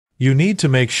You need to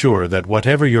make sure that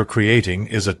whatever you're creating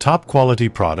is a top-quality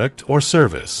product or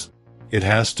service. It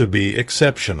has to be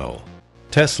exceptional.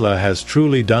 Tesla has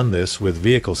truly done this with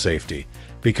vehicle safety,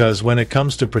 because when it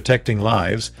comes to protecting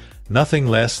lives, nothing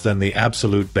less than the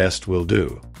absolute best will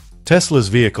do. Tesla's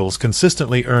vehicles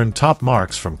consistently earn top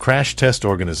marks from crash test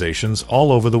organizations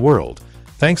all over the world,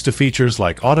 thanks to features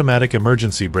like automatic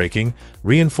emergency braking,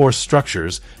 reinforced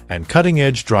structures, and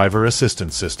cutting-edge driver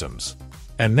assistance systems.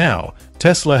 And now,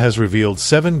 Tesla has revealed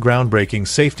 7 groundbreaking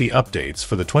safety updates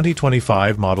for the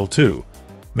 2025 Model 2,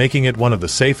 making it one of the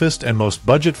safest and most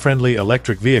budget-friendly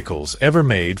electric vehicles ever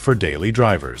made for daily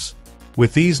drivers.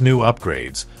 With these new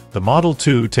upgrades, the Model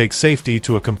 2 takes safety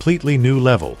to a completely new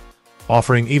level,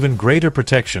 offering even greater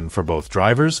protection for both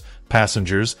drivers,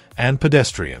 passengers, and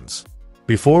pedestrians.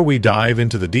 Before we dive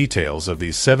into the details of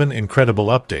these 7 incredible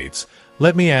updates,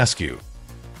 let me ask you,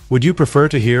 would you prefer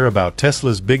to hear about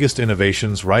Tesla's biggest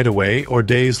innovations right away or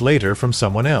days later from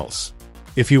someone else?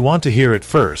 If you want to hear it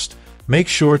first, make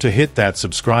sure to hit that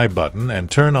subscribe button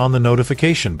and turn on the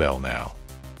notification bell now.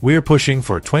 We're pushing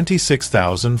for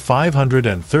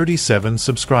 26,537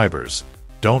 subscribers.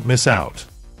 Don't miss out.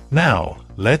 Now,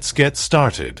 let's get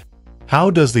started.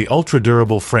 How does the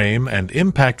ultra-durable frame and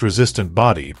impact-resistant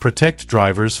body protect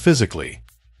drivers physically?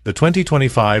 The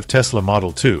 2025 Tesla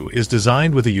Model 2 is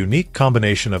designed with a unique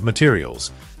combination of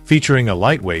materials, featuring a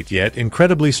lightweight yet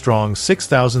incredibly strong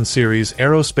 6000 series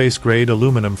aerospace-grade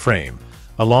aluminum frame,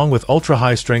 along with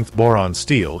ultra-high-strength boron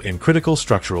steel in critical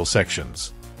structural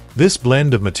sections. This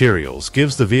blend of materials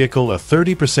gives the vehicle a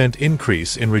 30%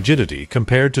 increase in rigidity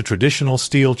compared to traditional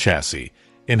steel chassis,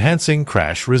 enhancing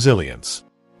crash resilience.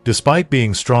 Despite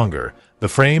being stronger, the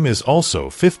frame is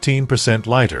also 15%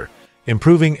 lighter,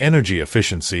 improving energy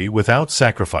efficiency without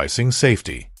sacrificing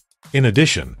safety. In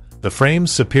addition, the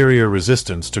frame's superior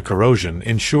resistance to corrosion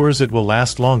ensures it will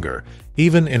last longer,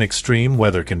 even in extreme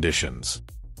weather conditions.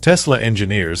 Tesla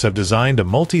engineers have designed a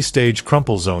multi-stage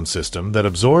crumple zone system that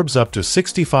absorbs up to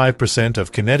 65%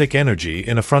 of kinetic energy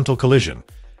in a frontal collision,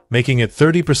 making it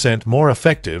 30% more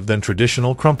effective than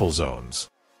traditional crumple zones.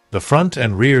 The front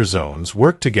and rear zones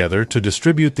work together to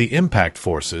distribute the impact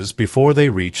forces before they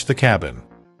reach the cabin.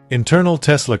 Internal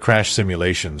Tesla crash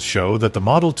simulations show that the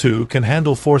Model 2 can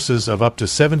handle forces of up to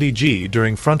 70 G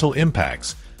during frontal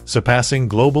impacts, surpassing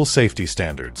global safety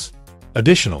standards.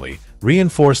 Additionally,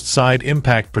 reinforced side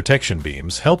impact protection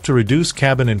beams help to reduce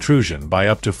cabin intrusion by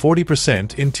up to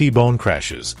 40% in T-bone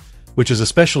crashes, which is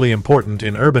especially important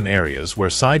in urban areas where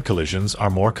side collisions are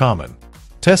more common.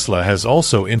 Tesla has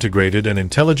also integrated an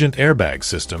intelligent airbag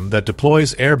system that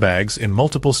deploys airbags in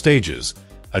multiple stages,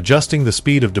 adjusting the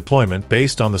speed of deployment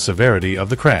based on the severity of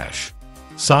the crash.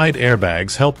 Side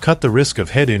airbags help cut the risk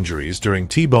of head injuries during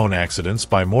T-bone accidents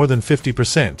by more than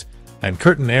 50%, and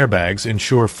curtain airbags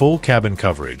ensure full cabin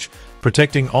coverage,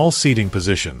 protecting all seating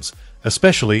positions,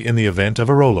 especially in the event of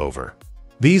a rollover.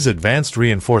 These advanced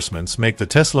reinforcements make the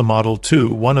Tesla Model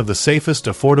 2 one of the safest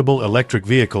affordable electric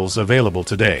vehicles available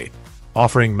today,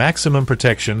 offering maximum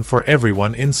protection for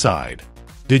everyone inside.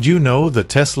 Did you know the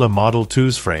Tesla Model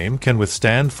 2's frame can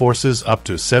withstand forces up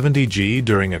to 70 G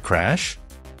during a crash?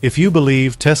 If you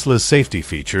believe Tesla's safety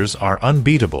features are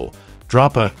unbeatable,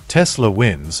 drop a "Tesla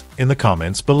wins" in the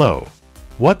comments below.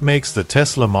 What makes the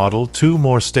Tesla Model 2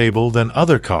 more stable than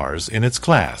other cars in its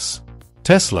class?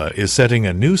 Tesla is setting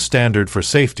a new standard for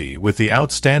safety with the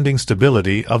outstanding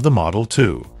stability of the Model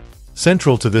 2.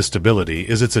 Central to this stability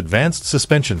is its advanced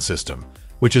suspension system,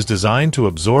 which is designed to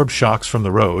absorb shocks from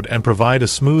the road and provide a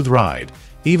smooth ride,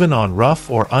 even on rough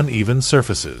or uneven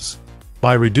surfaces.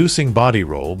 By reducing body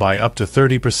roll by up to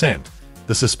 30%,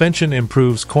 the suspension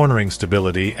improves cornering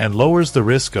stability and lowers the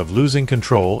risk of losing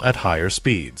control at higher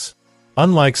speeds.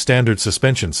 Unlike standard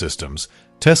suspension systems,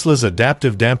 Tesla's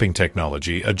adaptive damping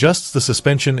technology adjusts the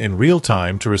suspension in real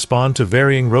time to respond to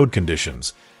varying road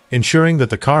conditions, ensuring that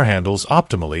the car handles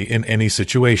optimally in any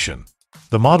situation.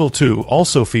 The Model 2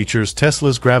 also features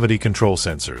Tesla's gravity control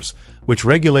sensors, which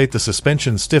regulate the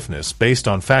suspension stiffness based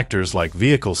on factors like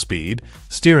vehicle speed,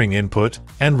 steering input,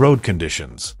 and road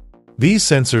conditions. These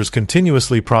sensors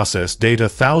continuously process data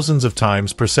thousands of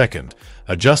times per second,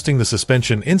 adjusting the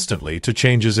suspension instantly to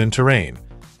changes in terrain,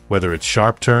 whether it's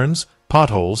sharp turns,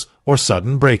 potholes, or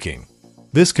sudden braking.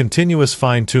 This continuous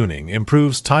fine-tuning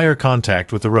improves tire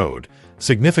contact with the road,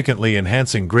 significantly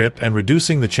enhancing grip and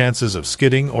reducing the chances of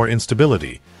skidding or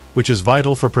instability, which is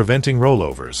vital for preventing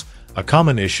rollovers, a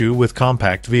common issue with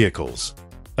compact vehicles.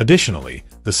 Additionally,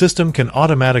 the system can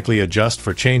automatically adjust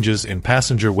for changes in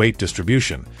passenger weight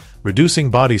distribution,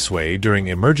 reducing body sway during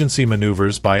emergency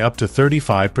maneuvers by up to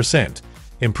 35%,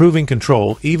 improving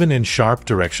control even in sharp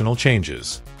directional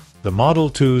changes. The Model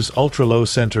 2's ultra-low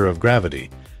center of gravity,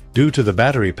 due to the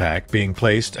battery pack being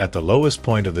placed at the lowest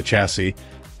point of the chassis,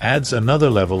 adds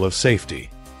another level of safety.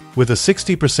 With a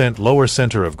 60% lower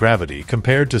center of gravity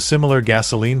compared to similar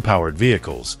gasoline-powered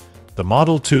vehicles, the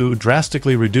Model 2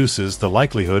 drastically reduces the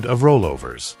likelihood of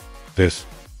rollovers. This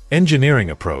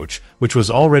engineering approach, which was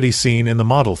already seen in the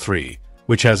Model 3,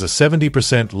 which has a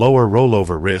 70% lower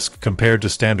rollover risk compared to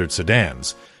standard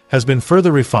sedans, has been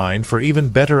further refined for even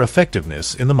better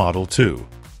effectiveness in the Model 2.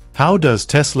 How does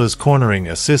Tesla's cornering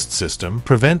assist system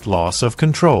prevent loss of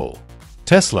control?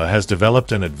 Tesla has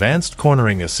developed an advanced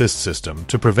cornering assist system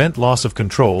to prevent loss of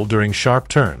control during sharp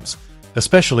turns,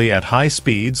 especially at high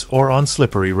speeds or on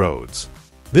slippery roads.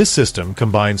 This system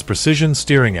combines precision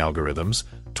steering algorithms,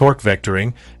 torque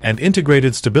vectoring, and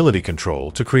integrated stability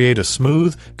control to create a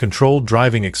smooth, controlled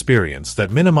driving experience that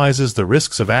minimizes the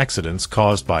risks of accidents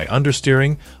caused by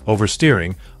understeering,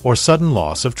 oversteering, or sudden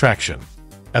loss of traction.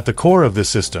 At the core of this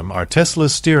system are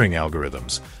Tesla's steering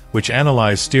algorithms, which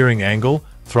analyze steering angle,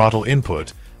 throttle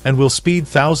input, and will speed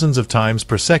thousands of times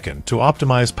per second to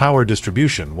optimize power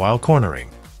distribution while cornering.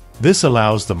 This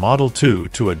allows the Model 2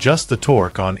 to adjust the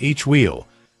torque on each wheel,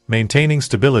 maintaining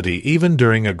stability even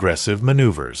during aggressive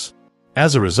maneuvers.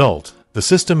 As a result, the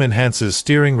system enhances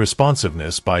steering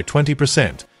responsiveness by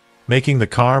 20%, making the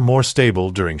car more stable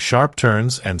during sharp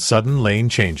turns and sudden lane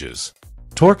changes.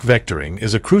 Torque vectoring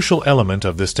is a crucial element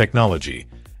of this technology,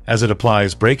 as it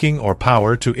applies braking or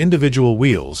power to individual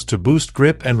wheels to boost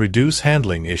grip and reduce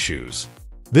handling issues.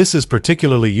 This is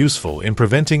particularly useful in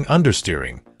preventing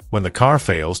understeering, when the car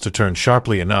fails to turn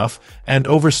sharply enough, and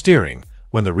oversteering,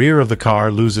 when the rear of the car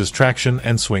loses traction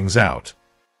and swings out.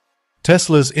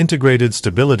 Tesla's integrated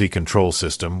stability control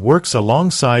system works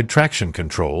alongside traction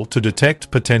control to detect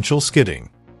potential skidding.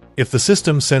 If the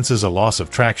system senses a loss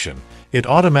of traction, it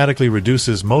automatically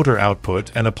reduces motor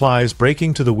output and applies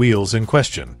braking to the wheels in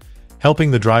question,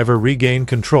 helping the driver regain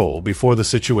control before the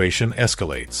situation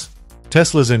escalates.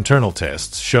 Tesla's internal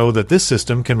tests show that this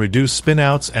system can reduce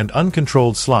spinouts and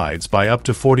uncontrolled slides by up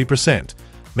to 40%,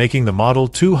 making the Model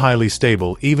 2 highly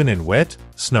stable even in wet,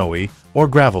 snowy, or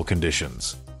gravel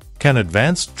conditions. Can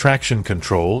advanced traction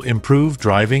control improve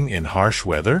driving in harsh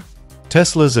weather?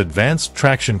 Tesla's advanced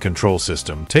traction control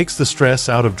system takes the stress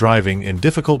out of driving in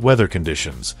difficult weather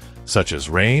conditions, such as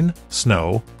rain,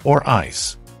 snow, or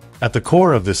ice. At the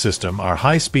core of this system are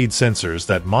high-speed sensors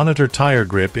that monitor tire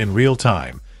grip in real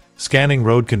time, scanning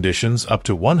road conditions up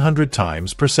to 100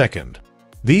 times per second.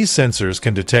 These sensors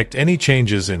can detect any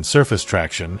changes in surface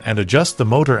traction and adjust the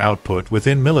motor output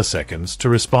within milliseconds to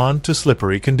respond to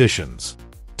slippery conditions.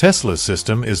 Tesla's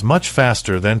system is much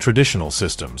faster than traditional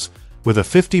systems, with a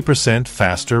 50%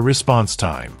 faster response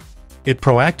time. It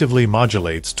proactively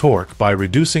modulates torque by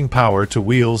reducing power to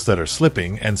wheels that are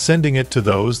slipping and sending it to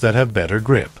those that have better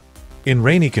grip. In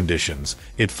rainy conditions,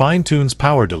 it fine-tunes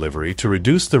power delivery to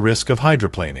reduce the risk of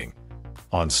hydroplaning.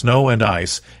 On snow and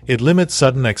ice, it limits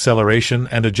sudden acceleration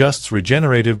and adjusts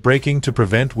regenerative braking to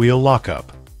prevent wheel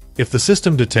lockup. If the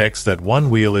system detects that one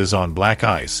wheel is on black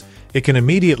ice, it can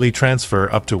immediately transfer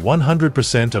up to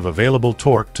 100% of available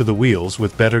torque to the wheels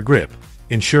with better grip,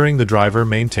 ensuring the driver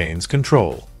maintains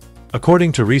control.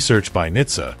 According to research by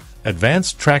NHTSA,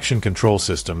 advanced traction control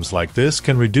systems like this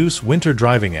can reduce winter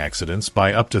driving accidents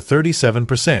by up to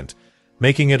 37%,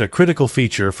 making it a critical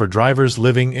feature for drivers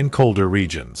living in colder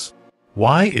regions.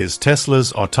 Why is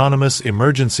Tesla's autonomous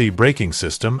emergency braking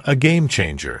system a game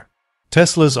changer?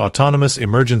 Tesla's autonomous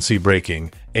emergency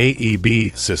braking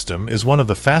 (AEB) system is one of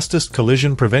the fastest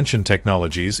collision prevention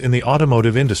technologies in the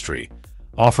automotive industry,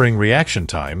 offering reaction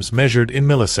times measured in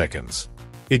milliseconds.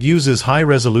 It uses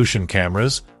high-resolution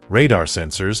cameras, radar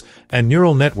sensors, and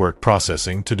neural network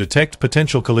processing to detect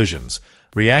potential collisions,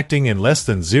 reacting in less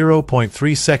than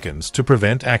 0.3 seconds to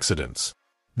prevent accidents.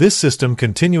 This system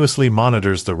continuously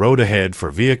monitors the road ahead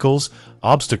for vehicles,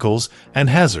 obstacles, and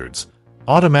hazards,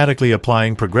 automatically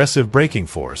applying progressive braking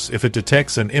force if it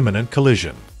detects an imminent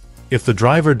collision. If the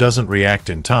driver doesn't react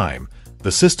in time,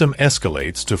 the system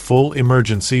escalates to full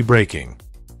emergency braking.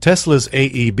 Tesla's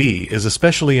AEB is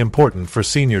especially important for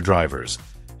senior drivers,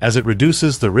 as it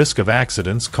reduces the risk of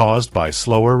accidents caused by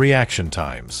slower reaction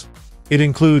times. It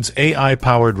includes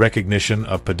AI-powered recognition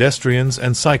of pedestrians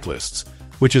and cyclists,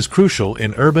 which is crucial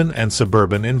in urban and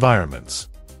suburban environments.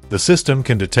 The system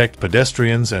can detect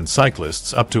pedestrians and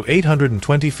cyclists up to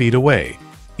 820 feet away,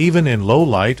 even in low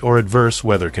light or adverse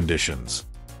weather conditions.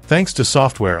 Thanks to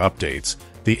software updates,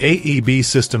 the AEB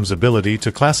system's ability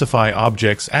to classify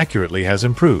objects accurately has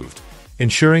improved,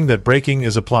 ensuring that braking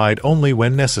is applied only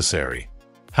when necessary.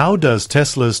 How does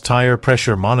Tesla's tire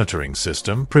pressure monitoring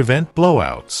system prevent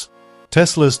blowouts?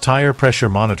 Tesla's tire pressure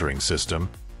monitoring system,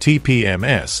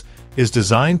 TPMS, is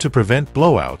designed to prevent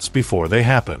blowouts before they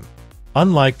happen.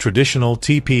 Unlike traditional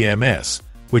TPMS,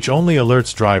 which only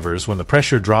alerts drivers when the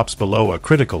pressure drops below a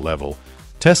critical level,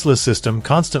 Tesla's system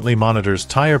constantly monitors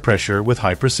tire pressure with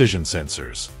high-precision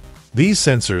sensors. These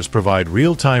sensors provide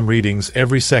real-time readings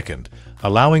every second,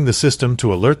 allowing the system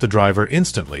to alert the driver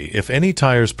instantly if any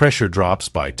tire's pressure drops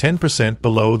by 10%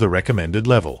 below the recommended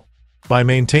level. By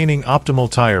maintaining optimal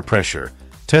tire pressure,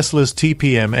 Tesla's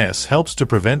TPMS helps to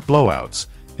prevent blowouts,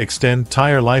 extend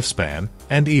tire lifespan,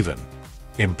 and even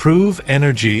improve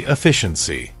energy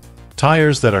efficiency.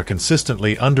 Tires that are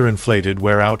consistently underinflated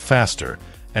wear out faster,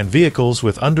 and vehicles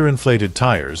with underinflated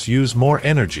tires use more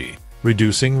energy,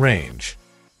 reducing range.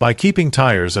 By keeping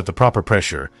tires at the proper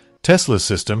pressure, Tesla's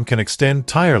system can extend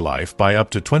tire life by up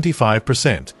to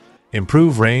 25%,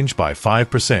 improve range by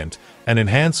 5%, and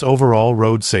enhance overall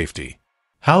road safety.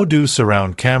 How do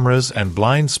surround cameras and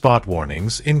blind spot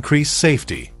warnings increase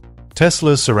safety?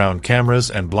 Tesla's surround cameras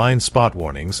and blind spot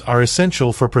warnings are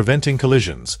essential for preventing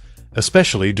collisions,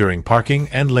 especially during parking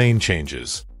and lane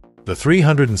changes. The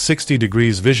 360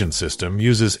 degrees vision system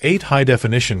uses 8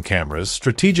 high-definition cameras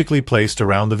strategically placed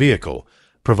around the vehicle,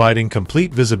 providing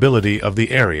complete visibility of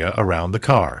the area around the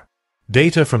car.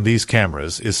 Data from these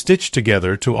cameras is stitched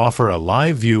together to offer a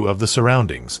live view of the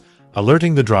surroundings,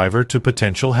 alerting the driver to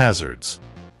potential hazards.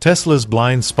 Tesla's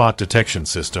blind spot detection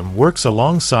system works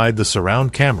alongside the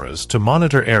surround cameras to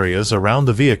monitor areas around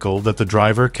the vehicle that the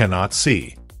driver cannot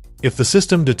see. If the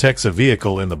system detects a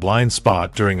vehicle in the blind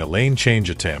spot during a lane change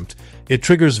attempt, it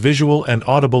triggers visual and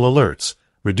audible alerts,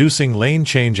 reducing lane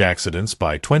change accidents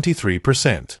by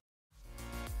 23%.